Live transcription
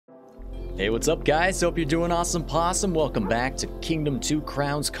Hey, what's up, guys? Hope you're doing awesome, possum. Welcome back to Kingdom 2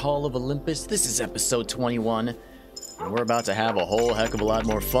 Crowns Call of Olympus. This is episode 21, and we're about to have a whole heck of a lot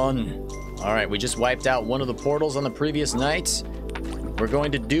more fun. Alright, we just wiped out one of the portals on the previous night. We're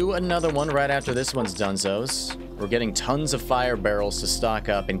going to do another one right after this one's donezo's. We're getting tons of fire barrels to stock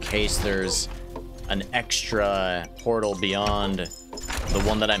up in case there's an extra portal beyond the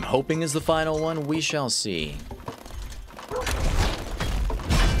one that I'm hoping is the final one. We shall see.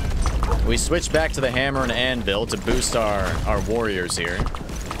 We switched back to the hammer and anvil to boost our warriors here.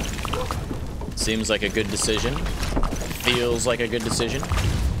 Seems like a good decision. Feels like a good decision.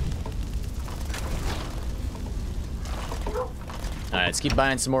 Alright, let's keep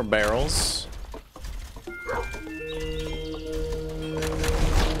buying some more barrels.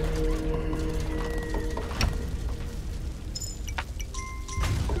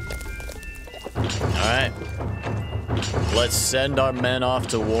 Alright. Let's send our men off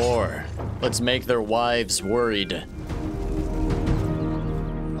to war. Let's make their wives worried.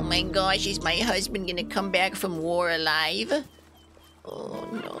 Oh my gosh, is my husband gonna come back from war alive? Oh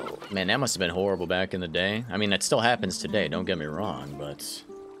no. Man, that must have been horrible back in the day. I mean, that still happens today, don't get me wrong, but...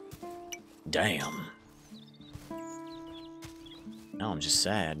 damn. Now I'm just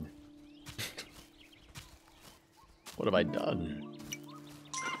sad. What have I done?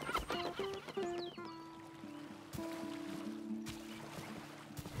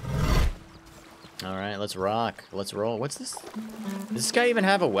 Alright, let's rock. Let's roll. What's this? Does this guy even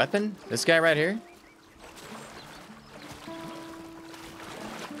have a weapon? This guy right here?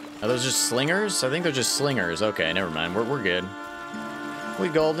 Are those just slingers? I think they're just slingers. Okay, never mind. We're good. We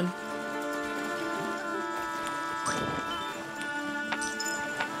golden.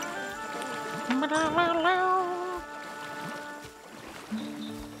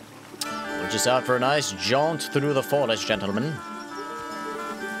 We're just out for a nice jaunt through the forest, gentlemen.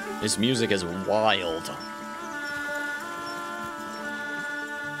 This music is wild.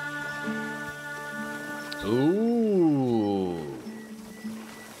 Ooh.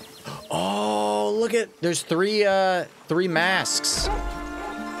 Oh, look at, there's three masks.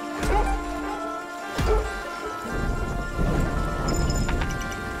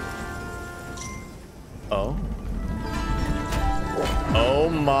 Oh. Oh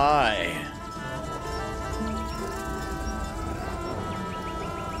my.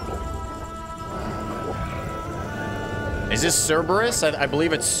 Is this Cerberus? I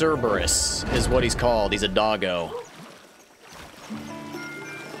believe it's Cerberus is what he's called. He's a doggo.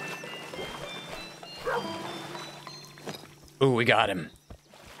 Ooh, we got him.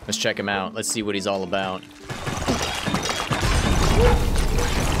 Let's check him out. Let's see what he's all about.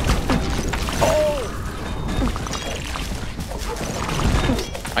 Oh!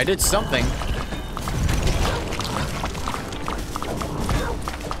 I did something.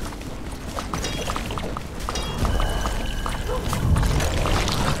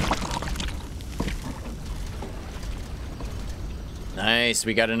 Nice,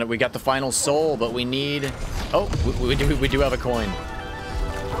 we got the final soul, but we need... oh, we do have a coin.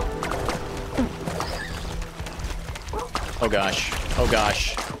 Oh gosh, oh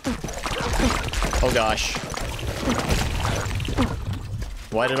gosh. Oh gosh.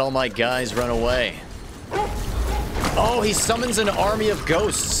 Why did all my guys run away? Oh, he summons an army of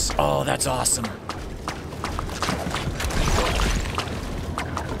ghosts. Oh, that's awesome.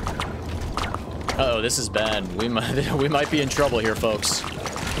 Uh-oh, this is bad. We might be in trouble here, folks.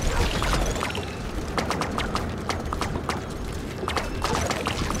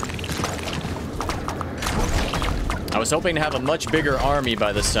 I was hoping to have a much bigger army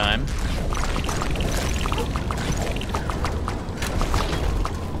by this time.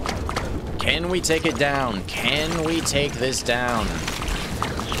 Can we take it down? Can we take this down?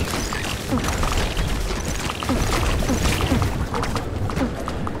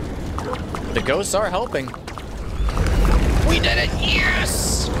 The ghosts are helping. We did it!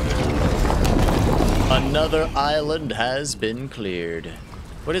 Yes! Another island has been cleared.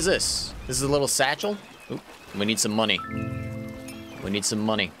 What is this? This is a little satchel? Oop, we need some money. We need some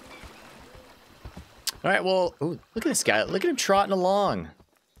money. Alright, well, ooh, look at this guy. Look at him trotting along.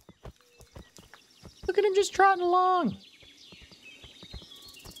 Look at him just trotting along.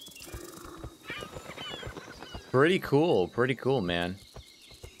 Pretty cool, man.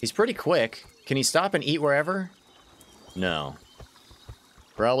 He's pretty quick. Can he stop and eat wherever? No.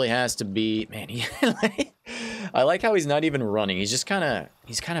 Probably has to be... man, he... I like how he's not even running. He's just kind of...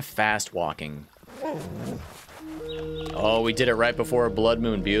 he's kind of fast walking. Oh, we did it right before a blood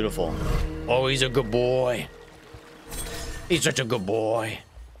moon. Beautiful. Oh, he's a good boy. He's such a good boy.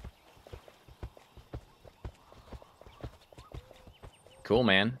 Cool,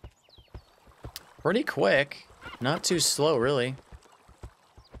 man. Pretty quick. Not too slow, really.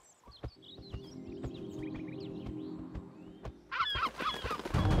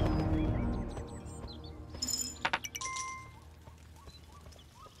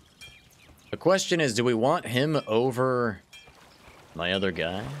 The question is, do we want him over my other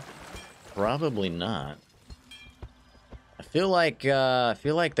guy? Probably not. I feel like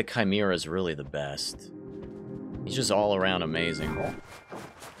the Chimera is really the best. He's just all around amazing.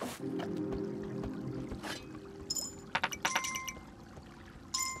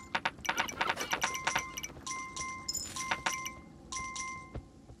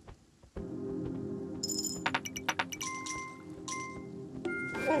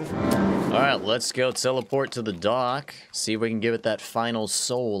 Alright, let's go teleport to the dock, see if we can give it that final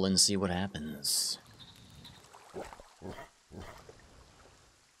soul and see what happens.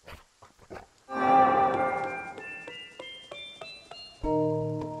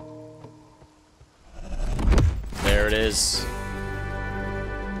 There it is.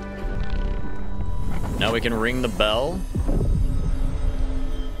 Now we can ring the bell.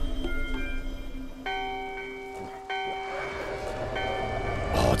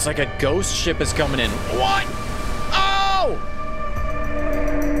 Oh, it's like a ghost ship is coming in. What? Oh!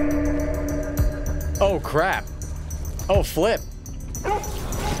 Oh, crap. Oh, flip.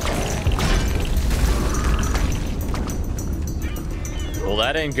 Well,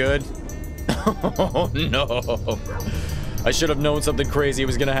 that ain't good. Oh, no. I should have known something crazy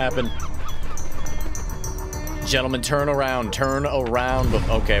was gonna happen. Gentlemen, turn around. Turn around.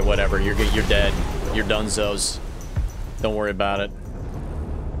 Okay, whatever. You're dead. You're dunzos. Don't worry about it.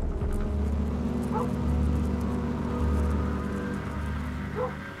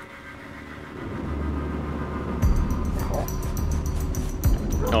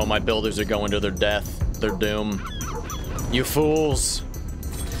 Oh, my builders are going to their death. Their doom. You fools.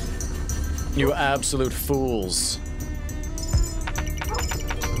 You absolute fools.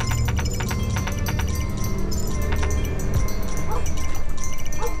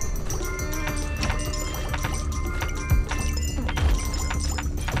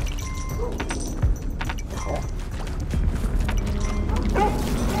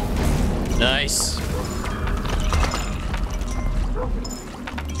 Nice.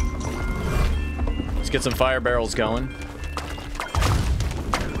 Let's get some fire barrels going.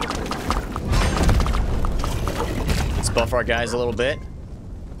 Let's buff our guys a little bit.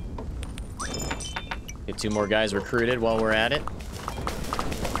 Get 2 more guys recruited while we're at it.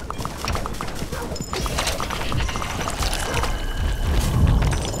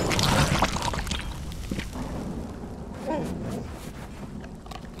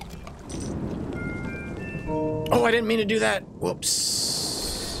 Oh, I didn't mean to do that.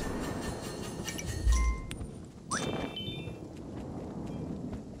 Whoops.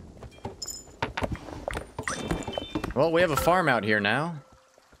 Well, we have a farm out here now.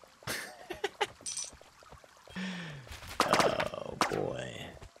 Oh, boy.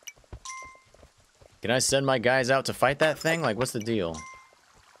 Can I send my guys out to fight that thing? Like, what's the deal?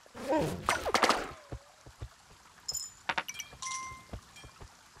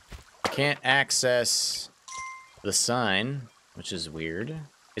 Can't access the sign, which is weird.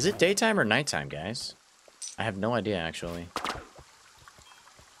 Is it daytime or nighttime, guys? I have no idea, actually.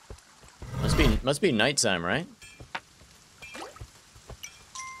 Must be nighttime, right?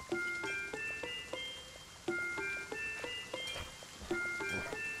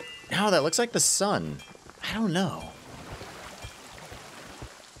 No, that looks like the sun. I don't know.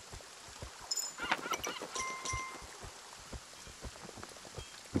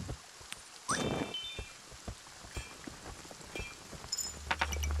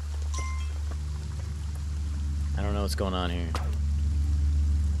 I don't know what's going on here.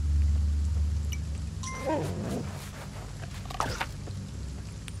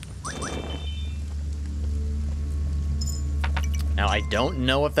 Now, I don't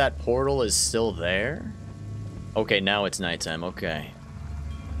know if that portal is still there. Okay, now it's nighttime. Okay.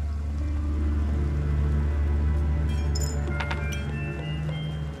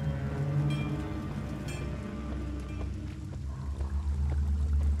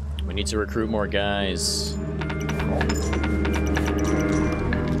 We need to recruit more guys.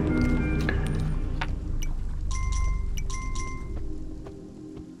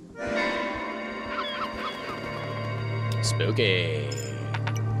 Spooky.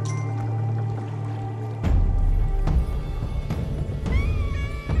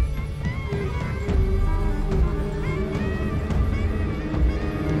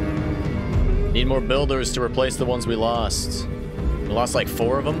 Need more builders to replace the ones we lost. We lost like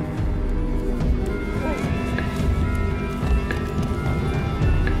 4 of them.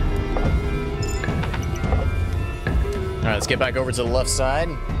 let's get back over to the left side.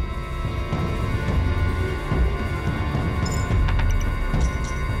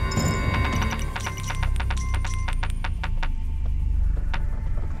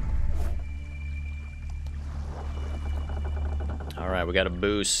 All right, we got a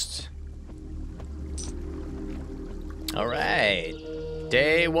boost. All right,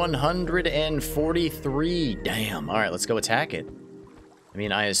 day 143. Damn. All right, let's go attack it. I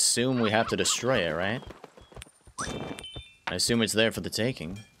mean, I assume we have to destroy it, right? I assume it's there for the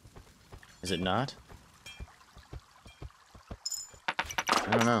taking. Is it not?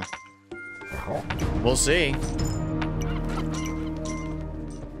 I don't know. We'll see.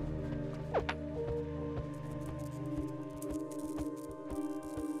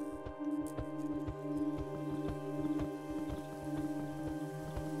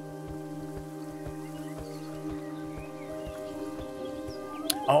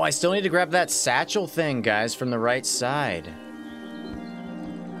 Oh, I still need to grab that satchel thing, guys, from the right side.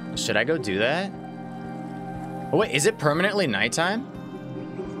 Should I go do that? Oh, wait, is it permanently nighttime?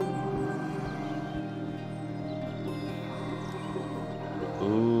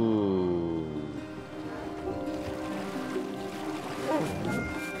 Ooh.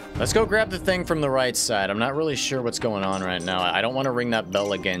 Let's go grab the thing from the right side. I'm not really sure what's going on right now. I don't want to ring that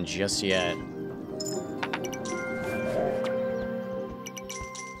bell again just yet.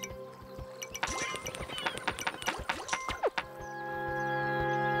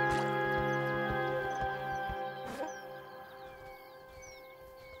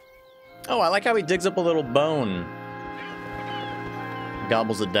 Oh, I like how he digs up a little bone.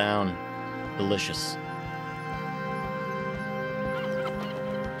 Gobbles it down. Delicious.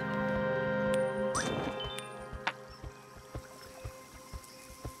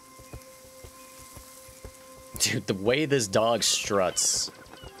 Dude, the way this dog struts.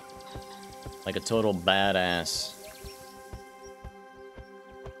 Like a total badass.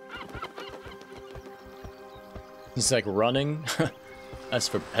 He's like running. That's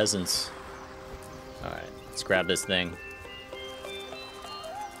for peasants. Alright, let's grab this thing.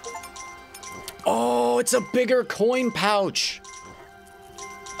 Oh, it's a bigger coin pouch!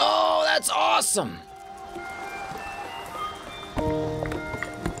 Oh, that's awesome!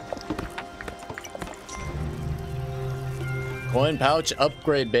 Coin pouch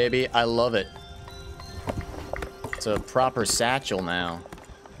upgrade, baby. I love it. It's a proper satchel now.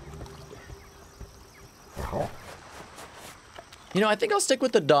 You know, I think I'll stick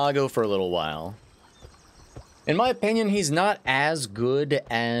with the doggo for a little while. In my opinion, he's not as good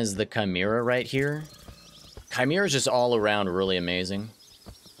as the Chimera right here. Chimera's just all around really amazing.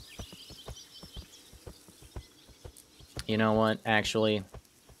 You know what? Actually,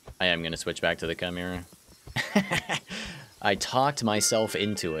 I am going to switch back to the Chimera. I talked myself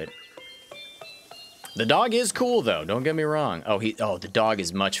into it. The dog is cool, though. Don't get me wrong. Oh, the dog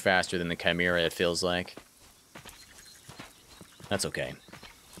is much faster than the Chimera, it feels like. That's okay.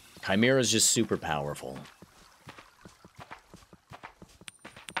 Chimera's just super powerful.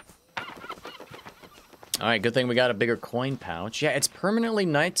 Alright, good thing we got a bigger coin pouch. Yeah, it's permanently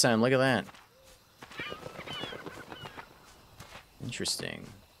nighttime. Look at that. Interesting.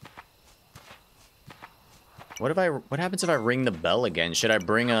 What happens if I ring the bell again? Should I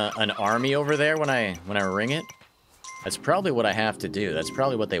bring an army over there when I ring it? That's probably what I have to do. That's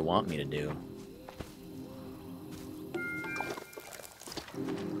probably what they want me to do.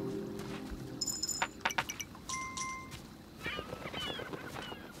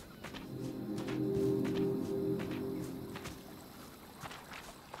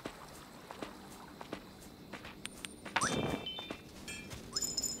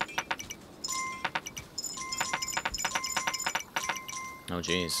 Oh,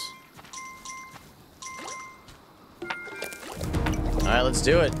 jeez. Alright, let's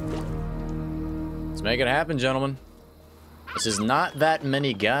do it. Let's make it happen, gentlemen. This is not that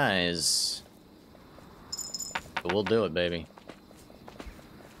many guys. But we'll do it, baby.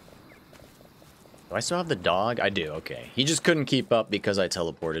 Do I still have the dog? I do, okay. He just couldn't keep up because I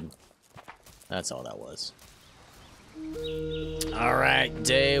teleported. That's all that was. Alright,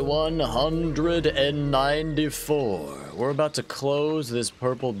 day 194. We're about to close this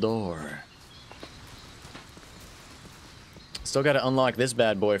purple door. Still gotta unlock this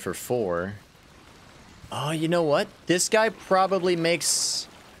bad boy for 4. Oh, you know what? This guy probably makes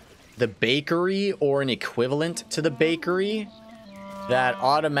the bakery or an equivalent to the bakery that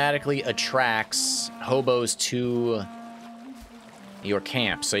automatically attracts hobos to your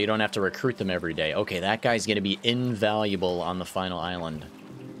camp, so you don't have to recruit them every day. Okay, that guy's gonna be invaluable on the final island.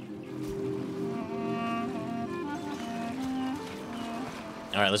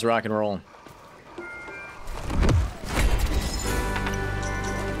 Alright, let's rock and roll.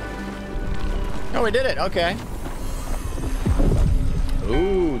 Oh, we did it. Okay.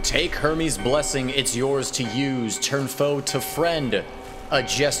 Ooh, take Hermes' blessing. It's yours to use. Turn foe to friend. A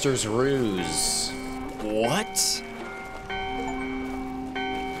jester's ruse. What?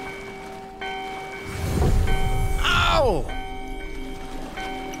 Ow!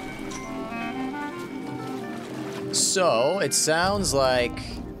 So, it sounds like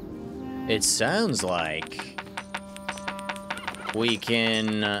we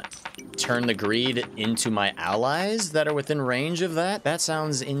can turn the greed into my allies that are within range of that? That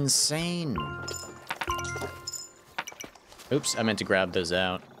sounds insane. Oops, I meant to grab those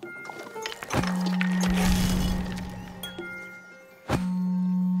out.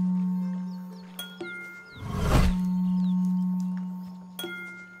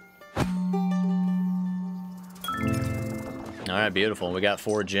 Alright, beautiful. We got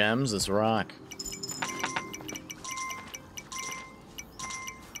 4 gems. Let's rock.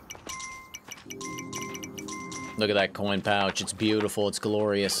 Look at that coin pouch. It's beautiful. It's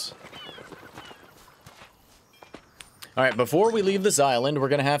glorious. Alright, before we leave this island, we're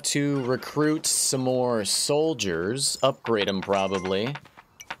going to have to recruit some more soldiers. Upgrade them, probably.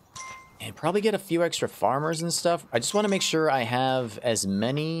 And probably get a few extra farmers and stuff. I just want to make sure I have as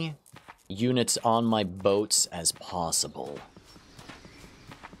many units on my boats as possible.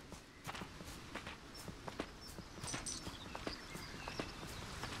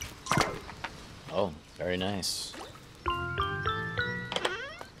 Oh, very nice.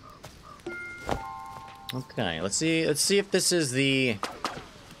 Okay, let's see if this is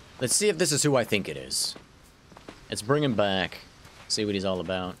who I think it is. Let's bring him back. See what he's all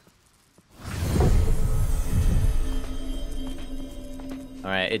about.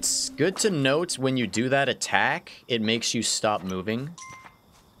 Alright, it's good to note when you do that attack, it makes you stop moving.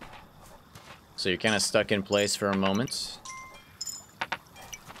 So you're kind of stuck in place for a moment.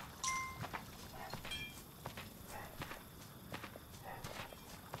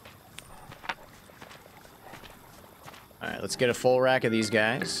 Alright, let's get a full rack of these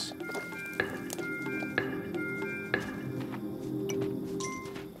guys.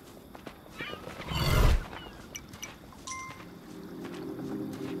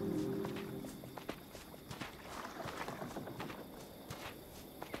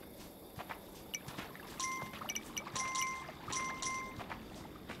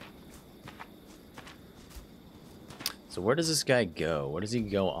 So where does this guy go? What does he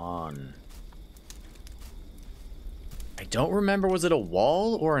go on? I don't remember, was it a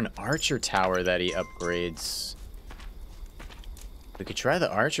wall or an archer tower that he upgrades? We could try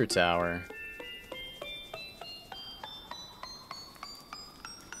the archer tower.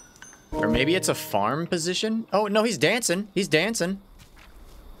 Or maybe it's a farm position? Oh, no, he's dancing. He's dancing.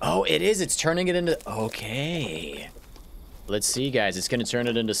 Oh, it is. It's turning it into... Okay. Let's see, guys. It's going to turn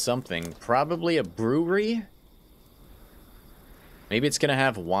it into something. Probably a brewery? Maybe it's going to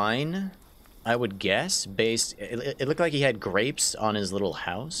have wine, I would guess, based... It looked like he had grapes on his little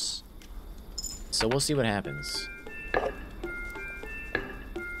house. So we'll see what happens.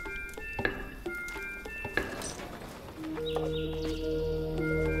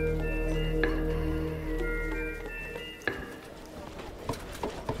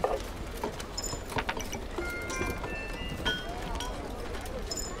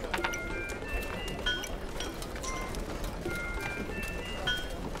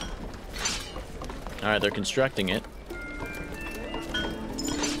 Alright, they're constructing it.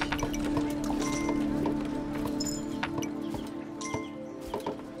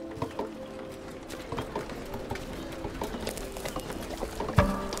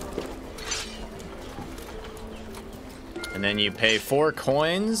 And then you pay 4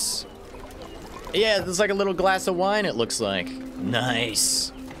 coins. Yeah, there's like a little glass of wine, it looks like.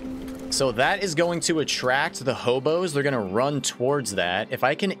 Nice. So that is going to attract the hobos. They're going to run towards that. If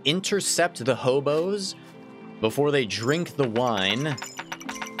I can intercept the hobos before they drink the wine,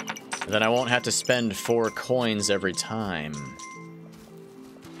 then I won't have to spend 4 coins every time.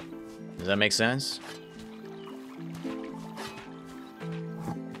 Does that make sense?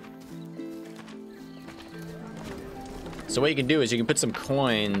 So what you can do is you can put some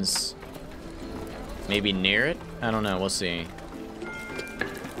coins maybe near it. I don't know. We'll see.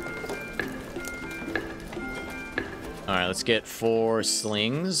 Alright, let's get 4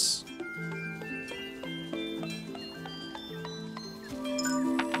 slings.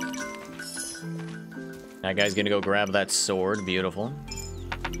 That guy's gonna go grab that sword. Beautiful.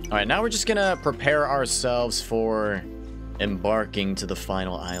 Alright, now we're just gonna prepare ourselves for embarking to the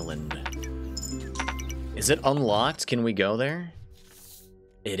final island. Is it unlocked? Can we go there?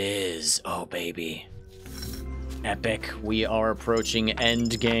 It is. Oh, baby. Epic. We are approaching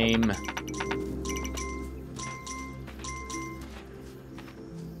endgame.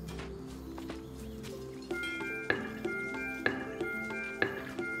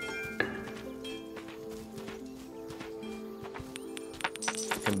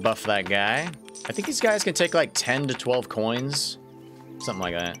 Can buff that guy. I think these guys can take like 10 to 12 coins. Something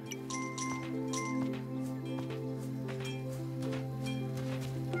like that.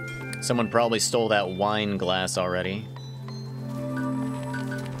 Someone probably stole that wine glass already.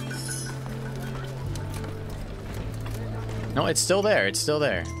 No, it's still there. It's still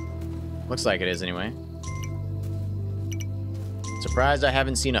there. Looks like it is anyway. Surprised I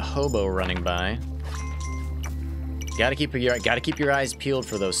haven't seen a hobo running by. Gotta keep your eyes peeled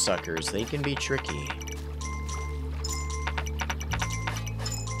for those suckers. They can be tricky.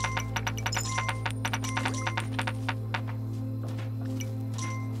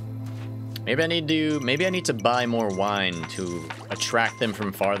 Maybe I need to buy more wine to attract them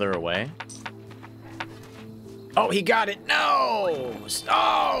from farther away. Oh, he got it. No!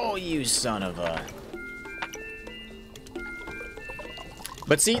 Oh, you son of a...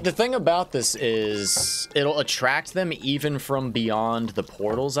 But see, the thing about this is it'll attract them even from beyond the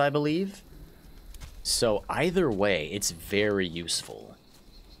portals, I believe. So either way, it's very useful.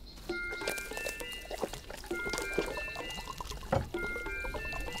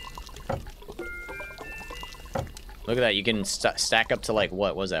 Look at that. You can stack up to like,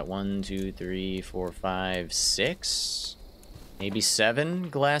 what was that? 1, 2, 3, 4, 5, 6? Maybe 7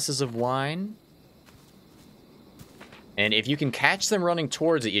 glasses of wine. And if you can catch them running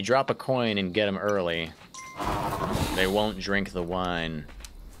towards it, you drop a coin and get them early. They won't drink the wine.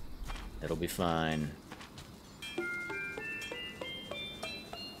 It'll be fine.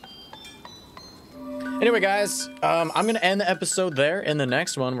 Anyway, guys, I'm going to end the episode there. In the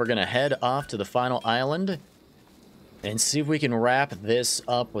next one, we're going to head off to the final island and see if we can wrap this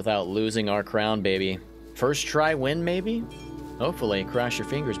up without losing our crown, baby. First try win, maybe? Hopefully. Cross your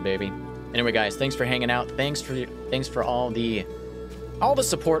fingers, baby. Anyway, guys, thanks for hanging out. Thanks for all the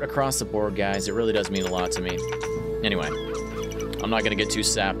support across the board, guys. It really does mean a lot to me. Anyway, I'm not going to get too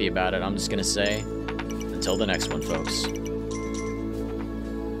sappy about it. I'm just going to say, until the next one, folks.